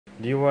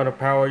Do you want to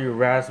power your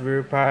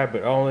Raspberry Pi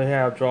but only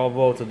have 12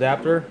 volts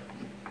adapter?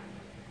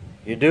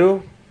 You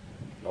do?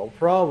 No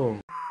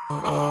problem.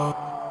 Hey!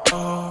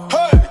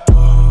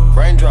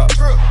 Raindrop,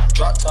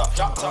 drop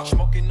top,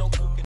 smoking no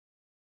cooking.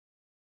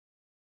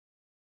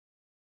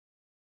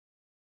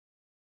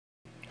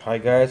 Hi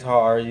guys, how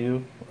are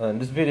you? In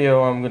this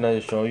video I'm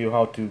gonna show you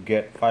how to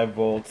get 5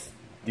 volts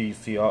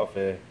DC off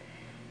a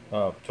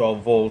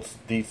 12 volts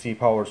DC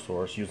power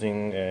source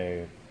using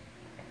a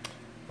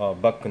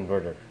buck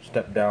converter,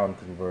 step down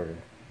converter.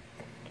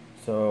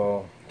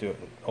 So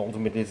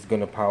ultimately it's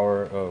gonna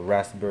power a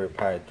Raspberry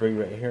Pi 3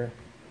 right here.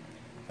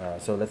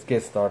 So let's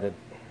get started.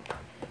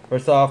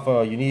 First off,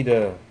 you need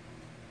a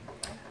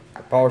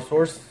power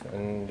source.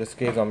 In this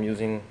case I'm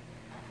using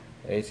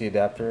AC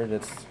adapter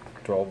that's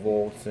 12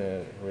 volts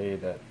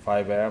rated at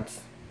 5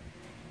 amps.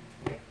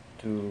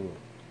 To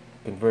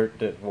convert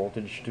that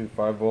voltage to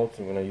 5 volts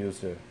I'm going to use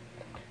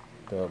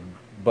the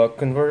buck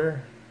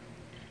converter,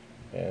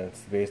 and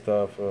it's based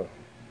off a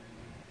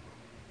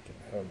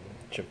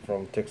chip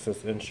from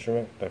Texas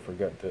Instrument. I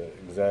forgot the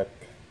exact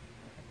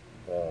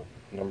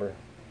number,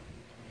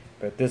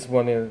 but this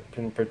one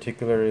in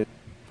particular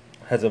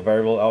has a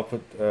variable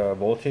output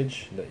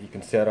voltage that you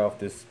can set off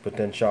this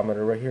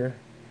potentiometer right here.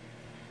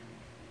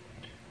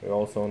 We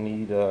also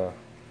need a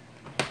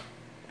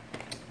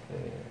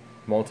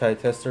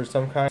multi-tester of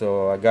some kind,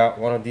 so I got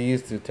one of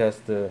these to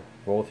test the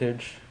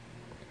voltage.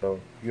 So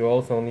you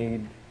also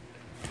need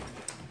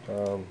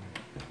a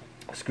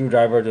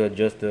screwdriver to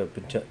adjust the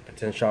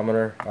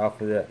potentiometer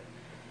off of that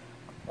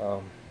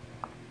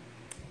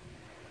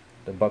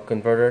the buck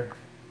converter.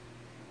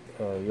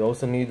 You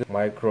also need a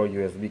micro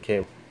USB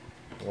cable.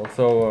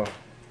 Also,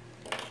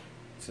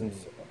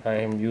 since I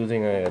am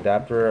using an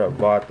adapter, I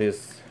bought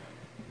this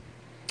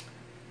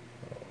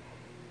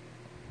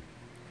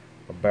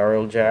a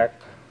barrel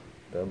jack,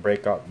 the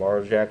breakout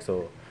barrel jack,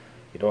 so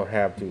you don't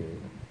have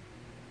to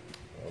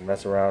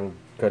mess around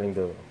cutting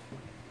the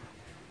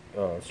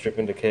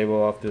stripping the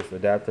cable off this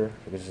adapter.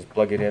 You can just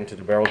plug it into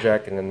the barrel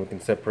jack, and then we can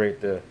separate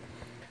the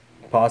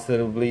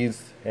positive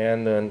leads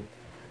and the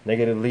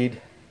negative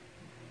lead.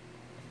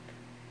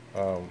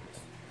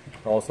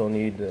 Also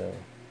need a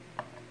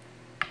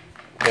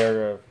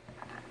pair of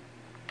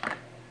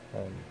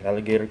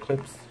alligator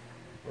clips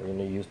we're going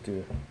to use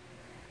to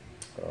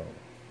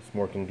it's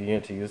more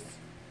convenient to use.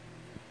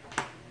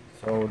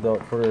 So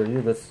without further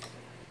ado, let's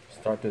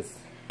start this.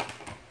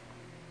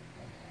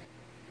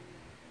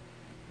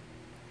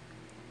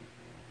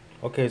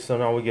 Okay, so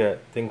now we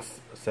get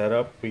things set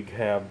up. We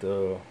have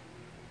the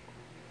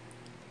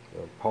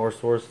power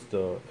source,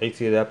 the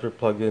AC adapter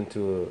plugged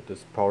into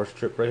this power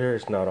strip right here.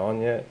 It's not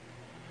on yet,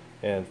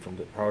 and from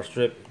the power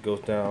strip it goes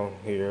down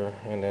here,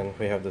 and then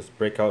we have this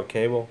breakout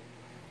cable.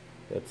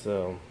 That's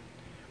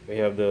we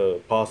have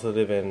the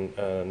positive and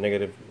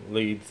negative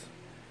leads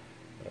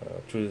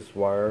through these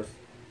wires,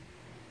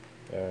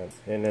 and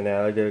then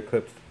alligator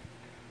clips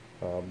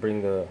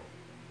bring the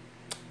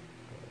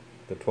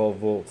 12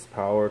 volts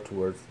power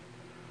towards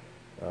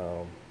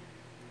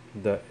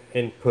the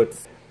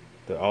inputs.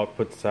 The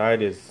output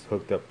side is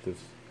hooked up to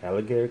this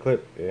alligator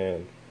clip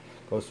and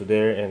goes to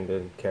there, and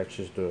then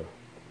catches the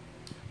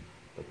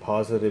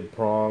positive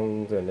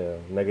prongs and the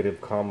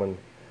negative common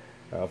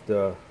of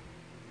the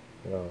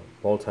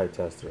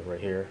multi-tester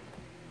right here.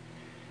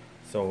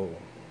 So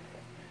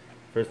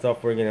first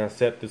off, we're gonna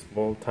set this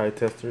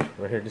multi-tester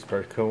right here. This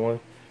particular one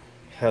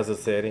has a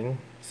setting,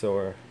 so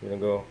we're gonna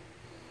go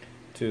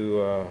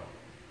to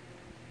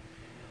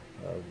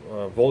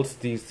volts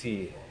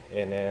DC,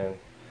 and then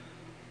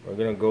we're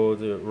gonna go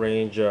to the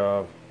range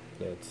of,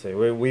 let's say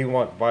we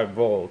want 5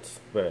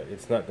 volts, but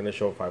it's not gonna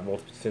show 5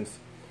 volts since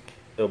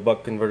the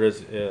buck converter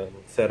is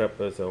set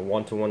up as a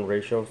 1-to-1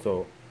 ratio.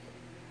 So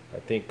I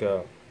think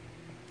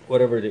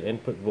whatever the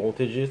input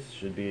voltage is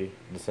should be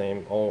the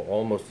same,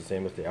 almost the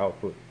same as the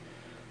output.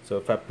 So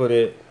if I put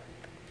it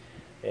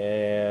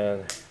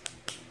in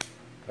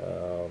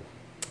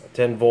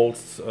 10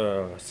 volts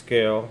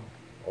scale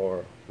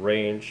or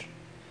range,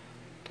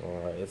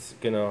 it's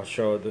gonna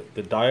show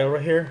the dial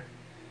right here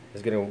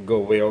is gonna go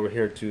way over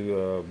here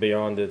to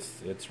beyond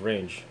its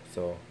range.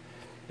 So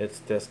let's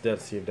test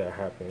that, see if that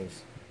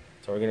happens.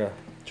 So we're gonna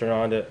turn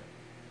on the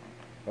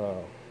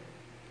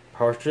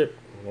power strip,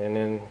 and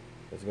then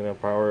it's gonna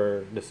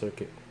power the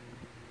circuit.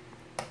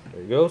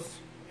 There it goes,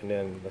 and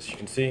then as you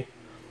can see,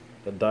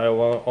 the dial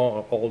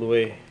all the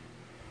way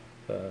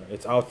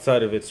it's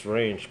outside of its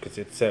range because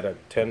it's set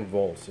at 10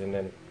 volts, and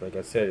then like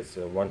I said, it's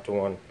a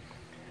 1-to-1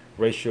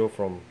 ratio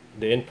from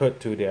the input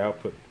to the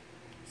output.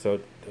 So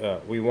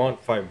we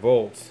want 5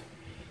 volts,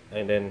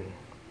 and then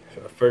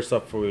first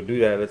off, before we do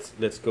that,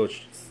 let's go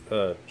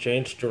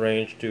change the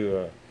range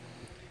to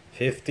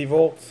 50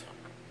 volts.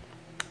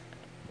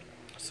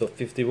 So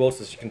 50 volts,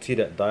 as you can see,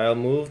 that dial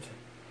moved,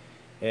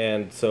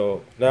 and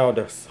so now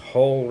this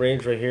whole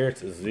range right here,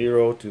 it's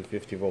 0 to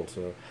 50 volts.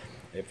 So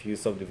if you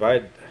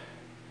subdivide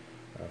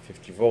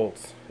 50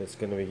 volts, it's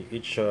going to be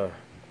each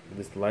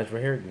this line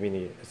right here,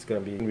 it's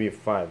going to be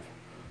 5.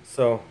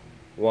 So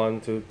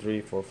 1, 2,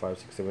 3, 4, 5,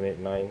 6, 7, 8,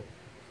 9,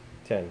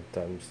 10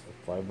 times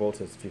 5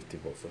 volts is 50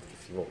 volts, so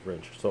 50 volt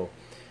range. So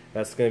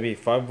that's going to be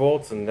 5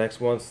 volts, and the next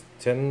one's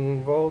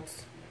 10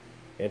 volts,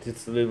 and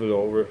it's a little bit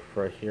over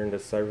right here in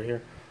this side right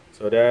here.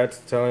 So that's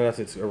telling us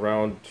it's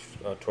around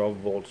 12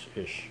 volts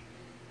ish.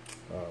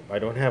 I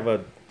don't have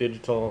a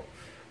digital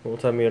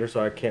multimeter,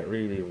 so I can't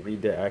really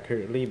read that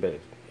accurately, but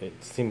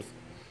it seems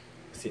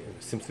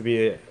to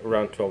be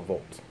around 12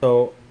 volts.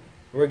 So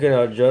we're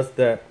gonna adjust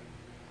that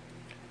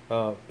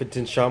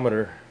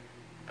potentiometer.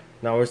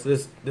 Now let's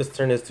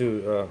turn this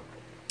to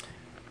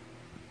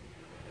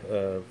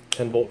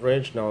 10 volt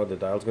range. Now the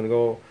dial's gonna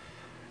go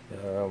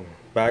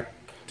back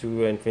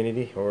to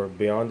infinity or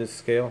beyond this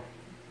scale,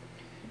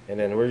 and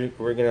then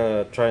we're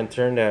gonna try and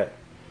turn that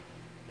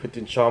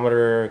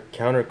potentiometer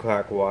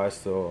counterclockwise.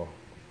 So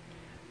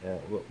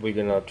we're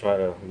gonna try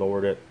to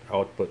lower that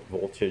output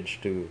voltage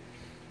to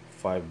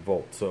 5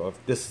 volts. So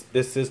if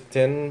this is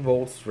 10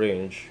 volts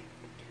range,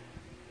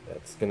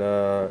 that's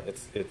gonna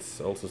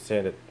it's also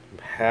saying that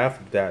half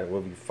of that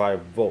will be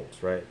 5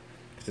 volts, right?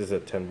 This is a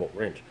 10 volt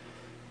range.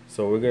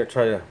 So we're gonna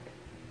try to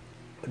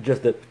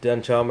adjust the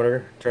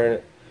potentiometer, turn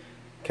it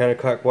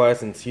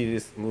counterclockwise, and see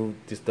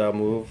this dial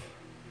move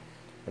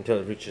until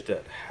it reaches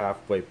that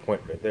halfway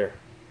point right there.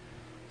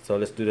 So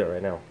let's do that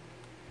right now.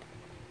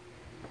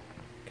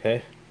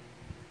 Okay.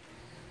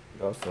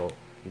 Also,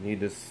 you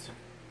need this.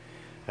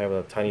 I have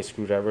a tiny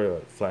screwdriver,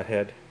 a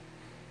flathead,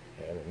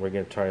 and we're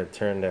gonna try to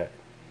turn that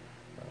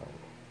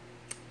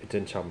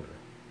potentiometer.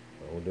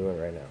 We're doing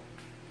it right now.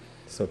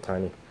 It's so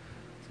tiny.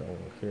 So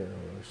here,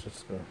 we're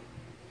just gonna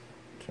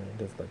turn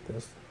this like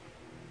this.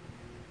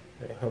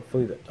 Okay,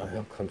 hopefully the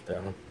dial comes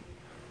down.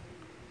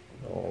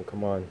 Oh,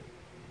 come on.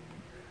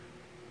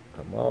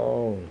 Come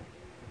on.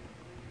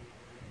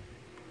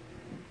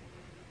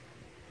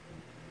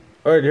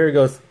 Alright, here it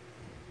goes.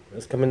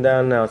 It's coming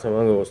down now, so I'm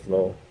gonna go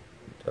slow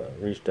to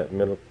reach that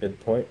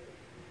midpoint.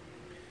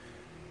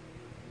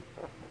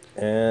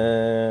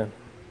 And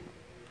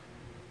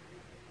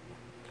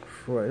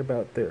right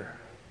about there.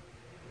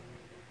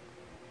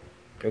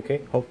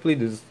 Okay, hopefully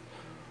this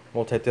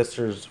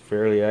multi-tester is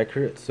fairly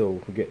accurate,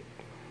 so we get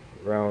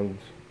around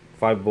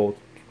 5 volts.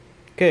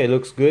 Okay, it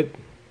looks good.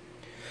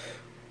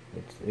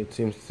 It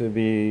seems to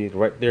be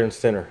right there in the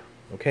center.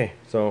 Okay,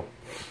 so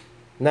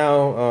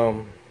now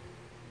I'm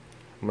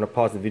gonna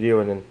pause the video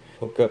and then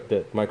hook up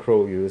that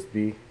micro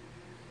USB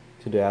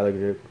to the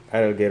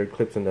alligator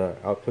clips on the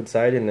output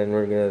side, and then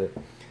we're gonna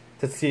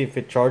see if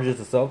it charges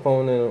the cell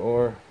phone,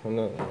 or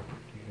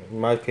in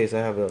my case I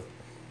have a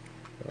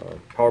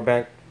power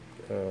bank.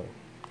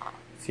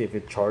 See if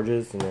it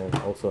charges, and then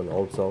also an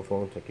old cell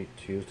phone to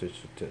use to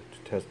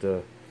test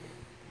the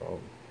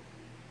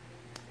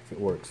if it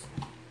works.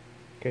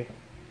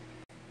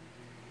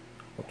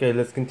 Okay,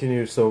 let's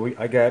continue. So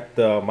I got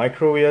the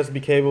micro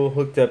USB cable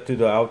hooked up to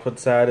the output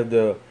side of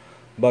the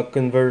buck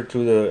converter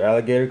to the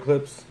alligator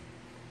clips.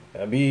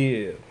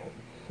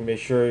 Make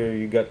sure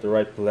you got the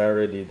right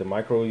polarity. The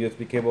micro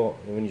USB cable,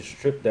 when you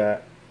strip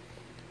that,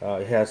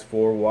 it has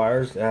 4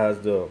 wires. It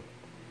has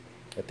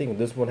I think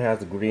this one has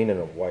the green and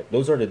the white.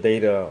 Those are the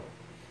data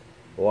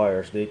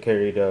wires. They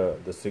carry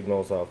the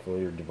signals off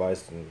of your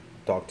device and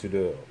talk to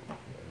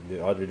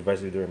the other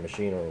devices, either a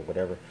machine or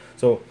whatever.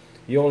 So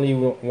you only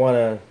want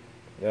to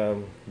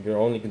your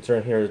only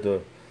concern here is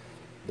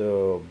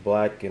the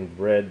black and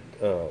red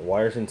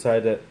wires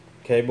inside that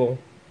cable.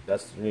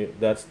 That's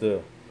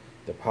the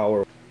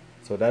power.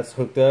 So that's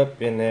hooked up,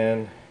 and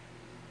then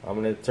I'm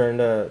gonna turn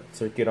the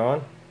circuit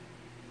on.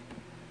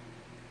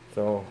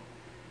 So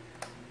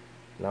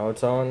now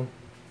it's on,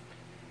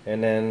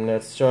 and then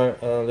let's start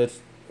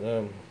with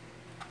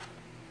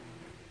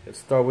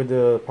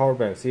the power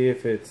bank. See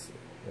if it's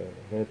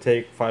gonna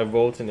take 5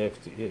 volts and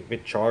if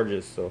it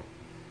charges. So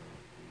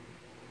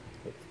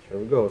here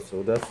we go.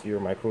 So that's your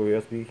micro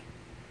USB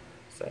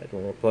side.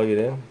 We're gonna plug it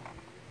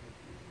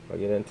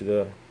into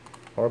the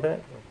power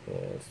bank.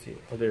 Yeah, let's see.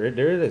 Oh, there it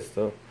is.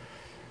 So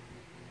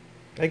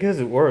I guess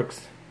it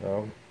works.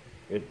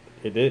 It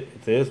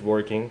is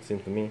working,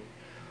 seems to me.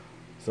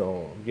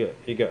 So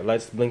you got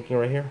lights blinking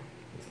right here,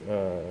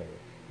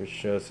 which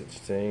shows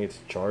it's saying it's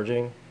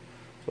charging.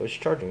 So it's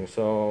charging.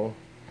 So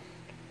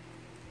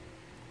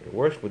it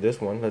works with this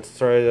one. Let's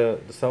try the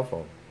cell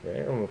phone.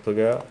 Right, I'm gonna plug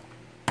it out.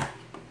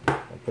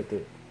 I'll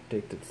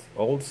take this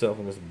old cell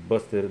phone, this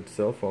busted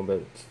cell phone, but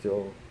it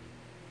still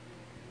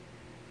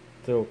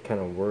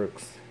kind of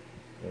works.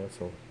 Yeah,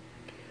 so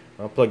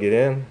I'll plug it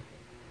in.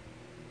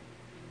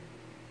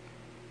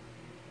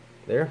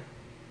 There.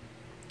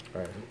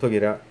 Alright, plug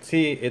it out.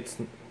 See, it's,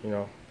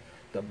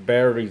 the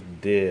battery's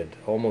dead,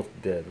 almost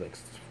dead, like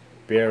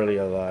barely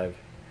alive.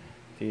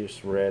 See,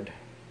 it's red,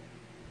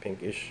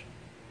 pinkish,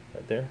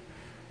 right there.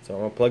 So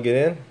I'm gonna plug it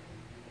in.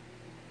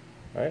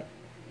 Alright,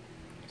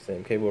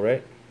 same cable,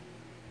 right?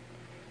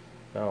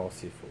 Now I'll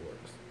see if it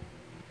works.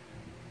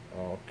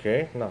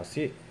 Okay, now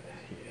see,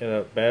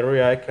 the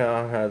battery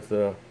icon has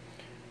the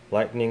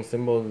lightning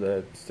symbol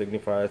that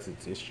signifies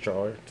it's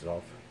charged. It's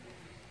off.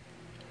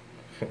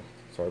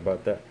 Sorry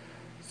about that.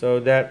 So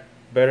that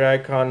battery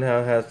icon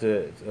now has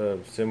the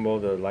symbol,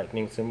 the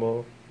lightning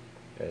symbol,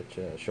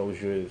 it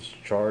shows you it's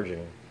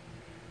charging.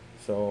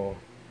 So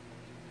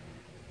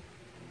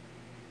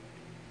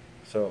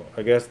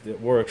I guess it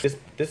works.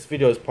 This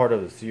video is part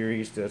of the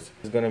series that's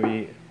gonna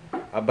be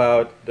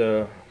about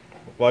the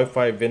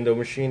Wi-Fi window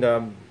machine that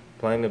I'm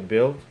planning to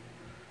build,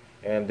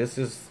 and this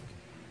is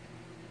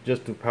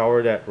just to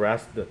power that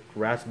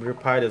Raspberry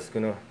Pi that's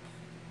gonna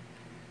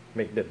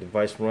make that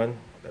device run.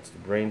 That's the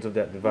brains of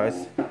that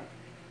device.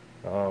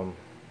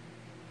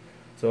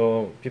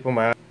 So people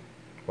might ask,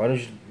 why don't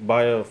you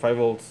buy a 5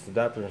 volts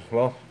adapter?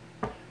 Well,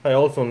 I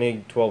also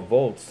need 12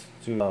 volts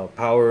to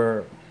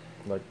power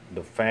like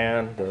the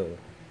fan, the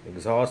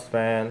exhaust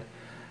fan,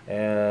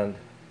 and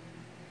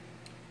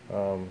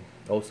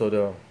also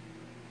the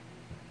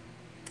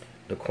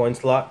coin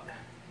slot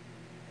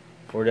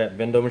for that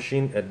vending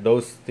machine. And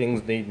those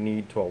things, they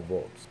need 12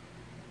 volts.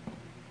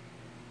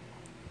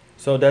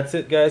 So that's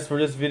it, guys, for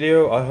this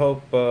video. I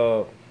hope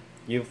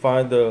you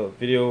find the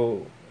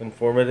video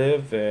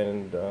informative,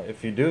 and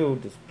if you do,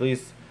 just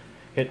please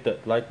hit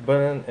that like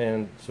button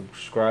and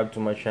subscribe to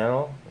my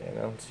channel, and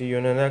I'll see you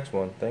in the next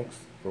one.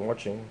 Thanks for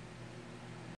watching.